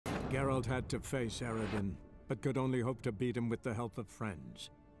Geralt had to face Eredin, but could only hope to beat him with the help of friends.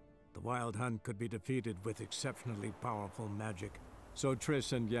 The Wild Hunt could be defeated with exceptionally powerful magic, so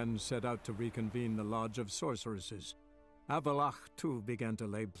Triss and Yen set out to reconvene the Lodge of Sorceresses. Avallac'h, too, began to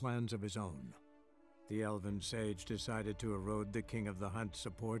lay plans of his own. The elven sage decided to erode the King of the Hunt's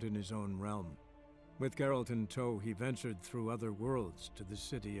support in his own realm. With Geralt in tow, he ventured through other worlds to the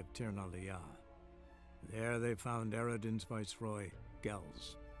city of Tir na Liah. There they found Eredin's viceroy,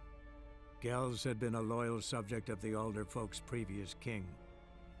 Gels. Gels had been a loyal subject of the Alder Folk's previous king.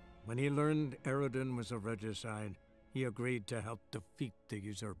 When he learned Eredin was a regicide, he agreed to help defeat the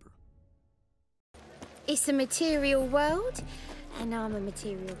usurper. It's a material world, and I'm a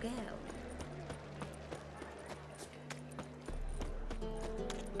material girl.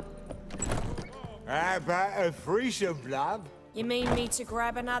 How about a threesome, love? You mean me to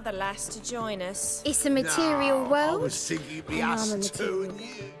grab another lass to join us? It's a material world, I was thinking it'd be and us I'm a two material and girl.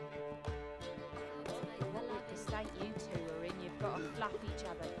 you. The lucky state you two are in, you've got to fluff each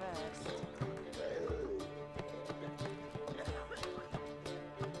other first.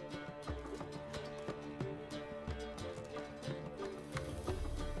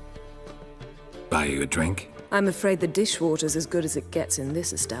 Buy you a drink? I'm afraid the dishwater's as good as it gets in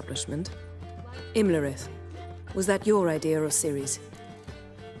this establishment. Imlerith, was that your idea or Ciri's?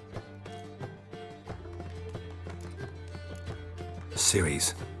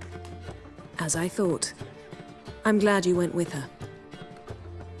 Ciri's. As I thought. I'm glad you went with her.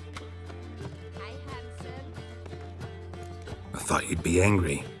 I thought you'd be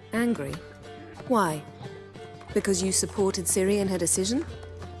angry. Angry? Why? Because you supported Ciri in her decision?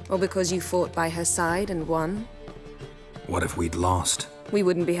 Or because you fought by her side and won? What if we'd lost? We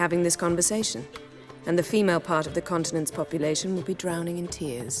wouldn't be having this conversation. And the female part of the continent's population would be drowning in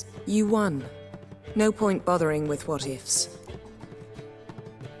tears. You won. No point bothering with what-ifs.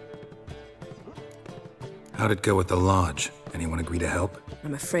 How'd it go at the lodge? Anyone agree to help?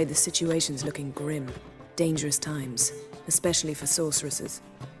 I'm afraid the situation's looking grim. Dangerous times, especially for sorceresses.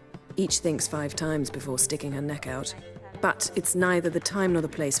 Each thinks 5 times before sticking her neck out. But it's neither the time nor the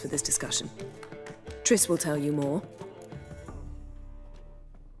place for this discussion. Triss will tell you more.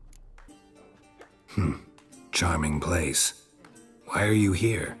 Charming place. Why are you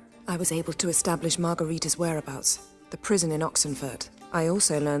here? I was able to establish Margarita's whereabouts, the prison in Oxenfurt. I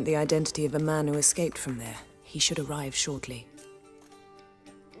also learned the identity of a man who escaped from there. He should arrive shortly.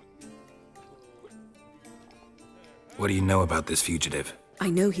 What do you know about this fugitive? I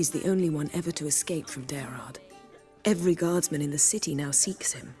know he's the only one ever to escape from Daerard. Every guardsman in the city now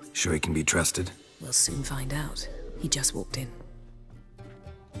seeks him. Sure he can be trusted? We'll soon find out. He just walked in.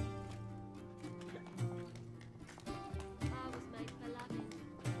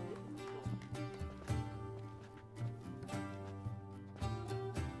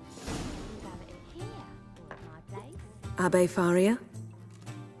 Abbe Faria?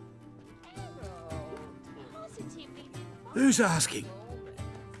 Who's asking?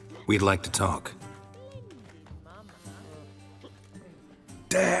 We'd like to talk.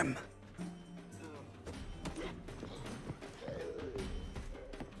 Damn.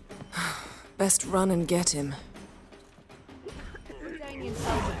 Best run and get him. Danian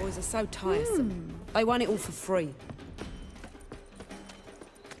soldier boys are so tiresome. They want it all for free.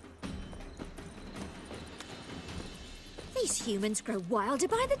 These humans grow wilder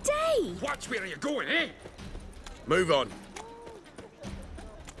by the day. Watch where you're going, eh? Move on.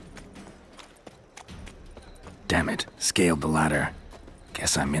 Damn it, scaled the ladder.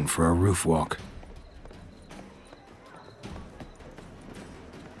 Guess I'm in for a roof walk.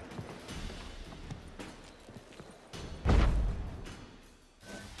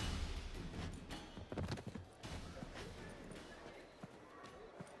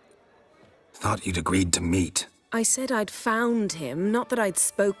 Thought you'd agreed to meet. I said I'd found him, not that I'd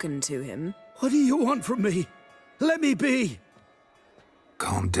spoken to him. What do you want from me? Let me be.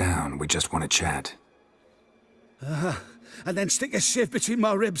 Calm down, we just want to chat. And then stick a sieve between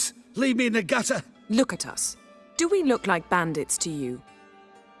my ribs. Leave me in the gutter. Look at us. Do we look like bandits to you?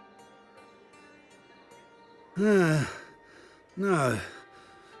 No. No,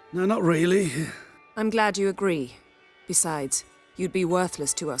 not really. I'm glad you agree. Besides, you'd be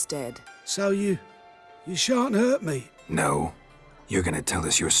worthless to us dead. So you shan't hurt me. No. You're gonna tell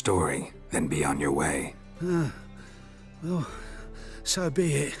us your story, then be on your way. Well, so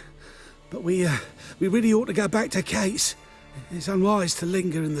be it. But we really ought to go back to Kate's. It's unwise to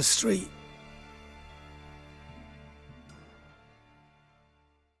linger in the street.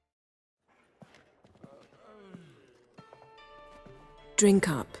 Drink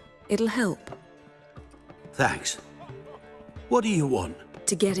up. It'll help. Thanks. What do you want?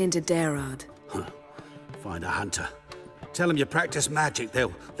 to get into Darad. Find a hunter. Tell them you practice magic.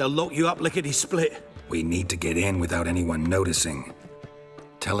 They'll lock you up lickety-split. We need to get in without anyone noticing.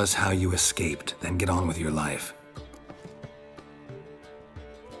 Tell us how you escaped, then get on with your life.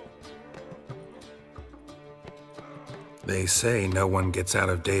 They say no one gets out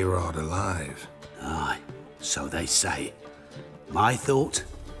of Dayrod alive. Aye, so they say. My thought?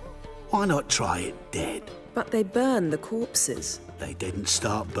 Why not try it dead? But they burn the corpses. They didn't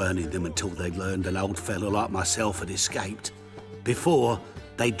start burning them until they learned an old fellow like myself had escaped. Before,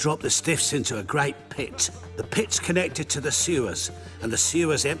 they dropped the stiffs into a great pit. The pit's connected to the sewers, and the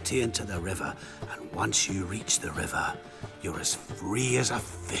sewers empty into the river. And once you reach the river, you're as free as a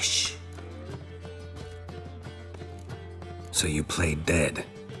fish. So you played dead.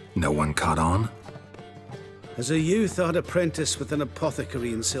 No one caught on? As a youth, I'd apprenticed with an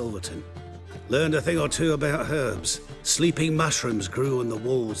apothecary in Silverton. Learned a thing or two about herbs. Sleeping mushrooms grew on the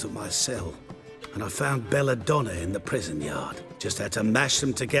walls of my cell. And I found belladonna in the prison yard. Just had to mash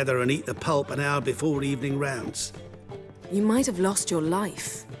them together and eat the pulp an hour before evening rounds. You might have lost your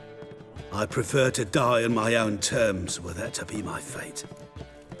life. I prefer to die on my own terms, were that to be my fate.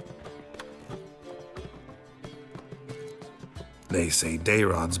 They say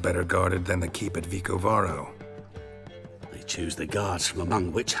Dayrod's better guarded than the keep at Vicovaro. They choose the guards from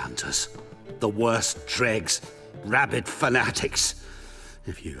among witch hunters. The worst dregs, rabid fanatics.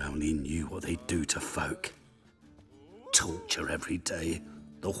 If you only knew what they do to folk. Torture every day.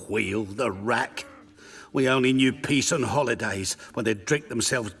 The wheel, the rack. We only knew peace on holidays when they'd drink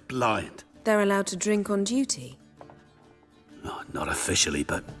themselves blind. They're allowed to drink on duty? Oh, not officially,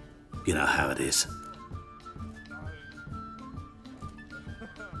 but you know how it is.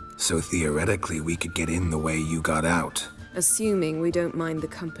 So theoretically, we could get in the way you got out. Assuming we don't mind the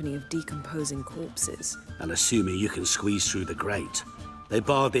company of decomposing corpses. And assuming you can squeeze through the grate. They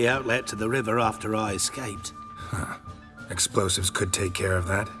barred the outlet to the river after I escaped. Huh. Explosives could take care of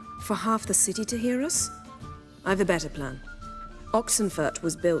that. For half the city to hear us? I've a better plan. Oxenfurt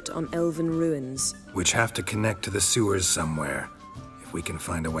was built on elven ruins. Which have to connect to the sewers somewhere. If we can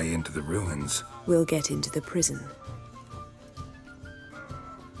find a way into the ruins. We'll get into the prison.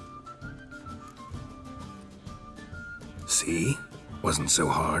 See? Wasn't so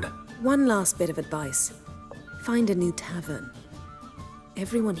hard. One last bit of advice. Find a new tavern.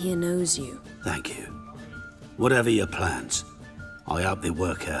 Everyone here knows you. Thank you. Whatever your plans, I hope they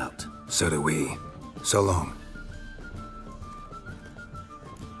work out. So do we. So long.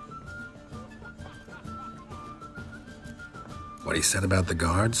 What he said about the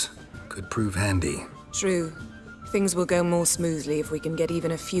guards could prove handy. True. Things will go more smoothly if we can get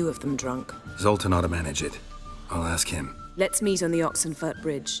even a few of them drunk. Zoltan ought to manage it. I'll ask him. Let's meet on the Oxenfurt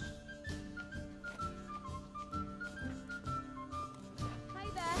Bridge. Hey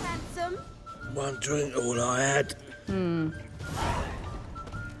there, handsome. One drink, all I had.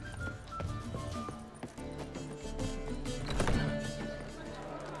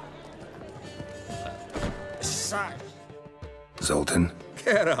 Zoltan?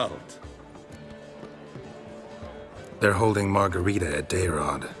 Get out. They're holding Margarita at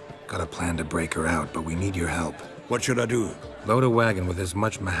Dayrod. Got a plan to break her out, but we need your help. What should I do? Load a wagon with as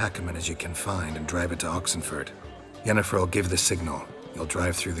much Mahakaman as you can find and drive it to Oxenfurt. Yennefer will give the signal. You'll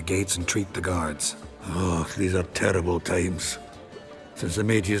drive through the gates and treat the guards. Oh, these are terrible times. Since the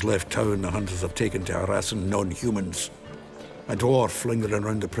mages left town, the hunters have taken to harassing non-humans. A dwarf lingering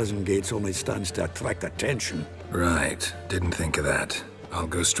around the prison gates only stands to attract attention. Right. Didn't think of that. I'll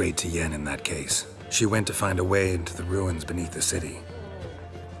go straight to Yen in that case. She went to find a way into the ruins beneath the city.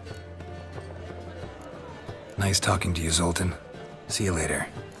 Nice talking to you, Zoltan. See you later.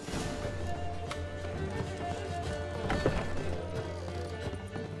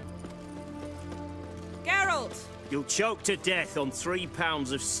 Geralt! You'll choke to death on 3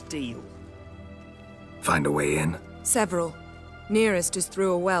 pounds of steel. Find a way in? Several. Nearest is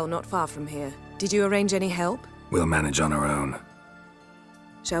through a well not far from here. Did you arrange any help? We'll manage on our own.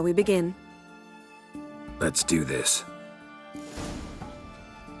 Shall we begin? Let's do this.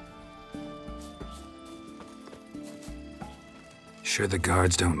 Sure the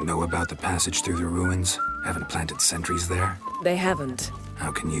guards don't know about the passage through the ruins? Haven't planted sentries there? They haven't.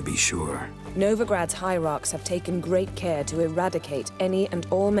 How can you be sure? Novigrad's hierarchs have taken great care to eradicate any and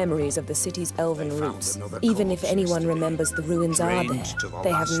all memories of the city's elven roots. Even if anyone remembers the ruins are there,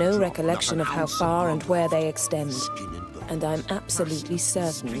 they have no recollection of how far and where they extend. And I'm absolutely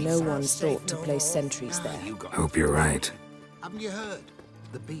certain no one's thought to place sentries there. Hope you're right. Haven't you heard?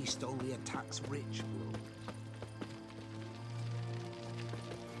 The beast only attacks rich.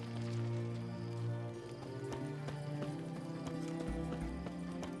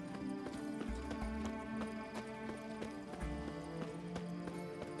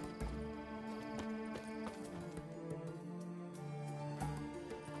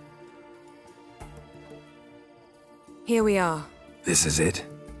 Here we are. This is it?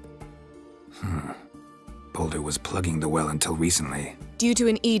 Boulder was plugging the well until recently. Due to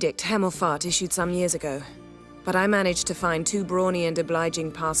an edict Hemelfart issued some years ago. But I managed to find 2 brawny and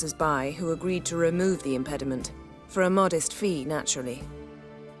obliging passers-by who agreed to remove the impediment. For a modest fee, naturally.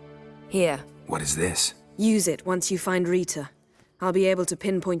 Here. What is this? Use it once you find Rita. I'll be able to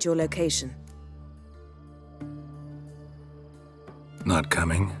pinpoint your location. Not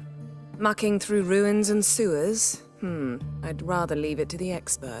coming? Mucking through ruins and sewers? I'd rather leave it to the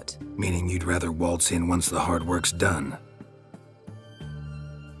expert. Meaning you'd rather waltz in once the hard work's done.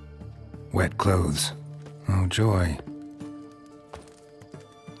 Wet clothes. Oh, joy.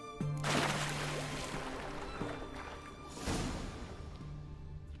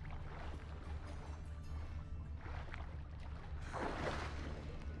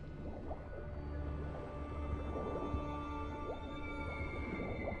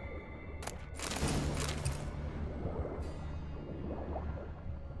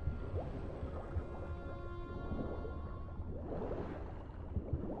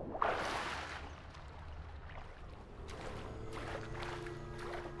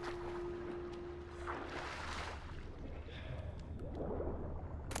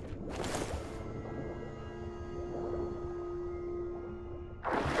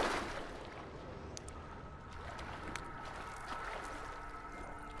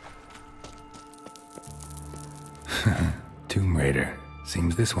 Tomb Raider.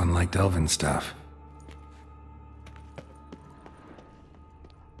 Seems this one liked elven stuff.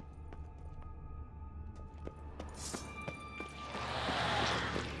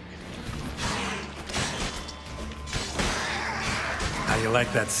 How you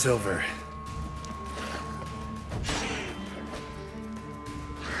like that silver?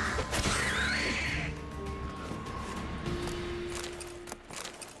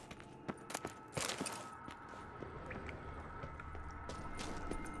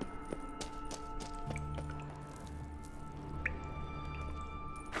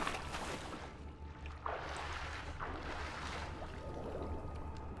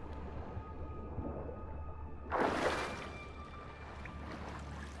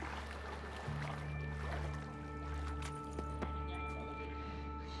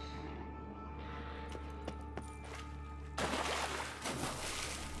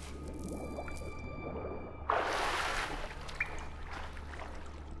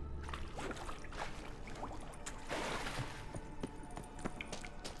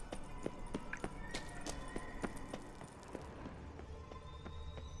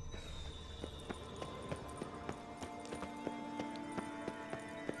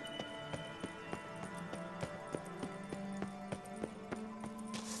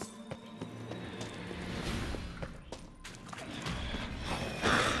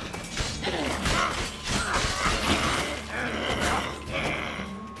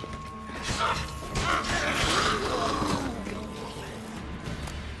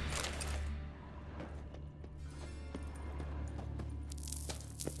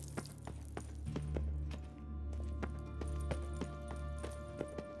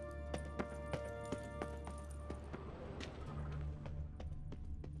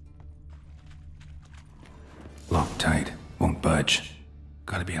 Locked tight. Won't budge.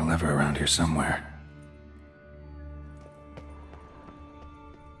 Gotta be a lever around here somewhere.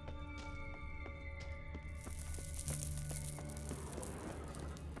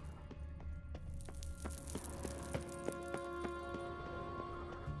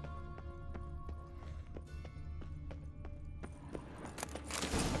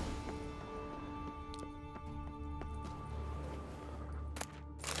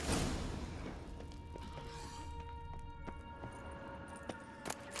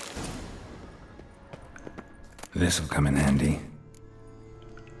 This'll come in handy.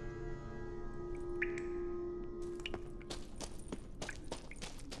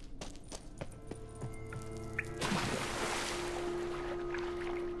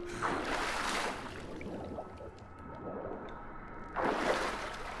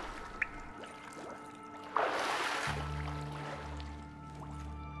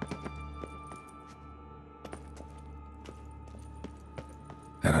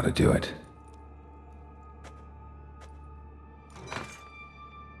 That ought to do it.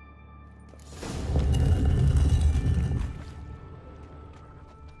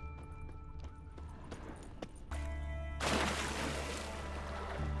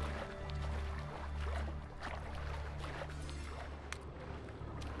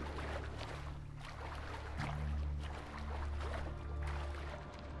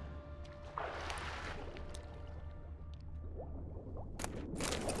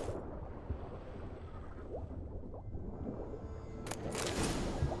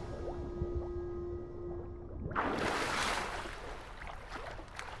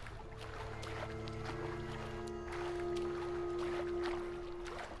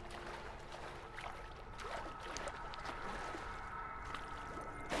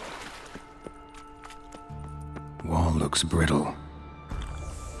 Wall looks brittle.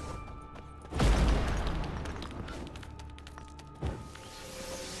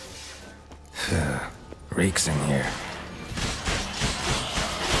 Reeks in here.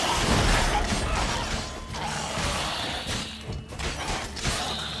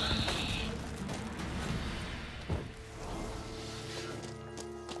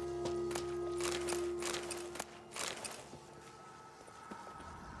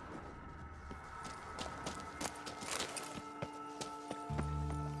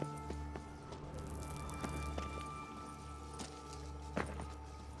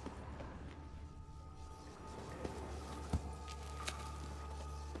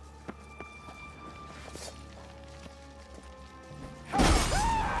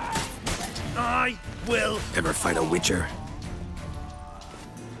 I will. Ever fight a witcher?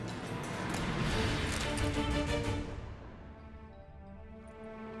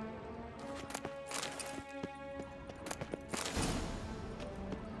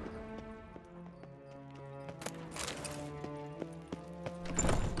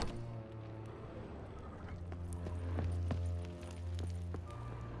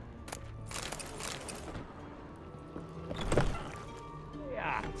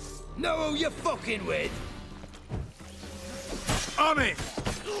 Know who you're fucking with? On it!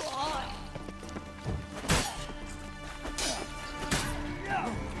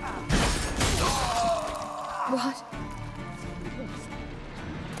 What?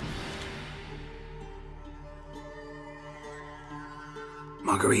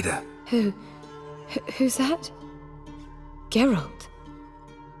 Margarita. Who's that? Geralt.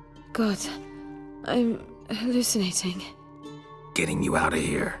 God, I'm hallucinating. Getting you out of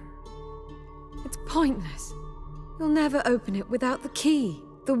here. It's pointless. You'll never open it without the key.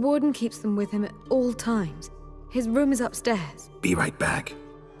 The warden keeps them with him at all times. His room is upstairs. Be right back.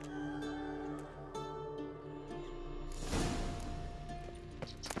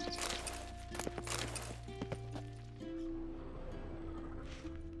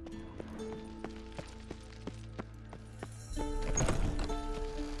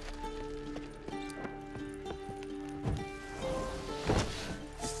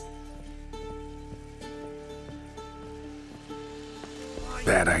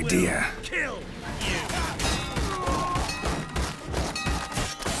 Bad idea. Kill you.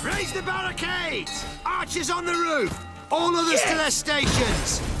 Raise the barricades! Archers on the roof! All others to their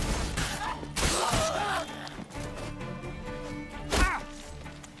stations!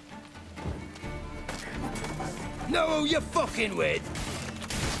 Know who you're fucking with?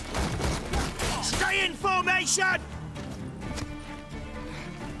 Stay in formation!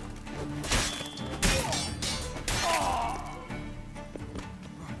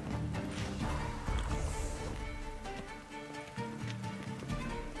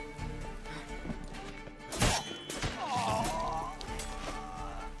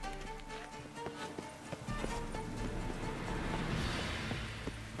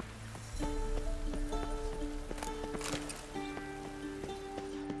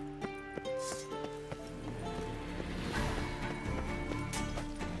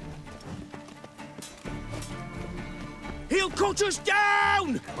 He'll cut us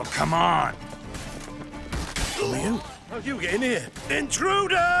down! Oh, come on! How'd you get in here?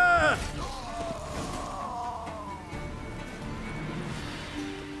 Intruder!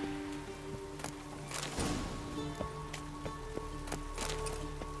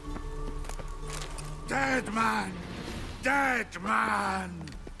 Dead man! Dead man!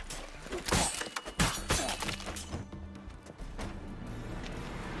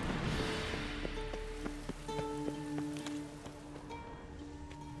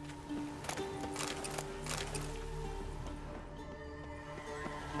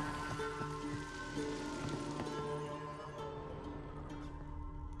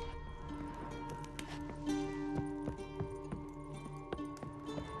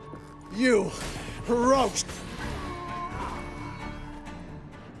 You roast!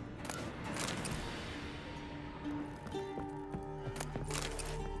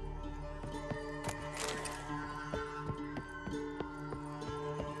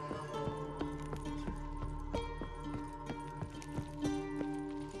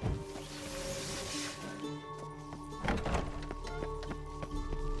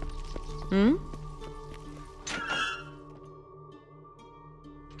 Hmm?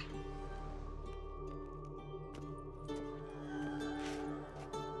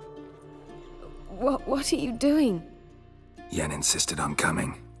 What are you doing? Yen insisted on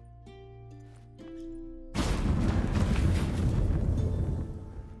coming.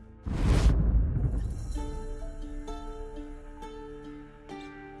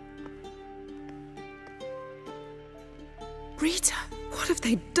 Rita, what have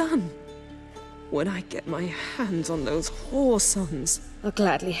they done? When I get my hands on those whore sons. I'll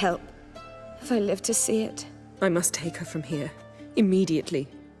gladly help, if I live to see it. I must take her from here, immediately.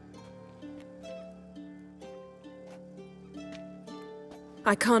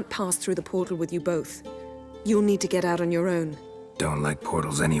 I can't pass through the portal with you both. You'll need to get out on your own. Don't like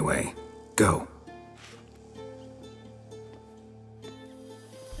portals anyway. Go.